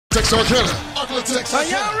Texarkana. Are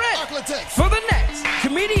y'all ready for the next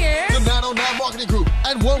comedian? The 909 Marketing Group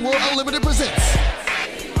and One World Unlimited presents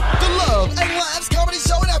the Love and Laughs Comedy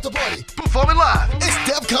Show and After Party. Performing live, it's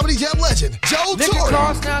Def Comedy Jam legend Joe Liquor Torry.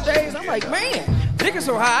 costs nowadays, I'm like, man, liquor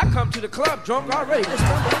so high, I come to the club drunk already.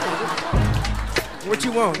 What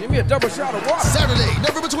you want? Give me a double shot of water. Saturday,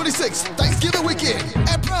 November 26th, Thanksgiving weekend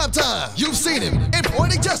at PrimeTime. You've seen him in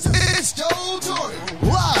Poetic Justice. It's Joe Torry.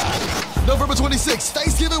 Live, November 26th,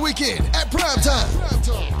 Thanksgiving weekend at PrimeTime.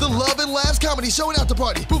 The Love and Laughs Comedy Show and After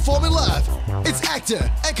Party. Performing live, it's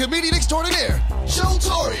actor and comedian extraordinaire Joe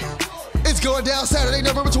Torry. It's going down Saturday,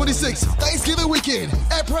 November 26th, Thanksgiving weekend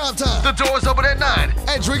at PrimeTime. The doors open at 9,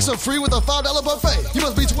 and drinks are free with a $5 buffet. You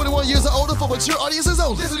must be 21 years or older for mature audiences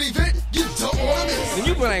only. This is an event you don't want to miss. And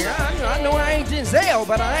you be like, I know I ain't Denzel,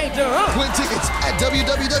 but I ain't done. Win tickets at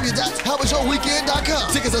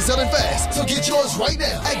www.howmuchyourweekend.com. Tickets are selling fast, so get yours right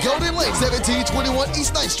now at Golden Lake, 1721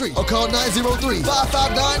 East 9th Street, or call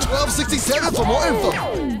 903-559-1267 for more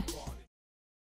info.